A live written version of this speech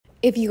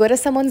If you go to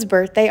someone's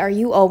birthday, are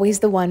you always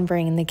the one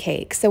bringing the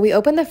cake? So we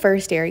opened the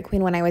first Dairy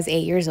Queen when I was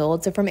 8 years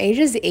old. So from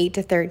ages 8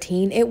 to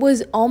 13, it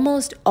was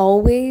almost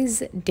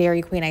always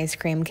Dairy Queen ice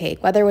cream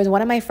cake. Whether it was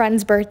one of my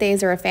friends'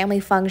 birthdays or a family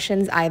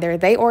functions, either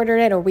they ordered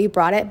it or we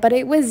brought it, but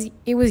it was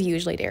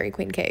usually Dairy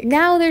Queen cake.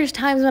 Now there's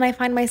times when I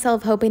find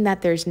myself hoping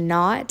that there's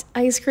not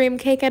ice cream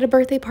cake at a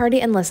birthday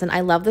party. And listen,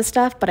 I love the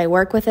stuff, but I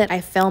work with it,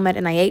 I film it,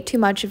 and I ate too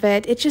much of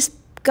it. It just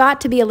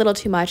got to be a little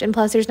too much. And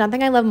plus, there's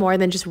nothing I love more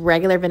than just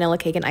regular vanilla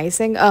cake and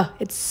icing. Oh,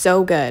 it's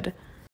so good.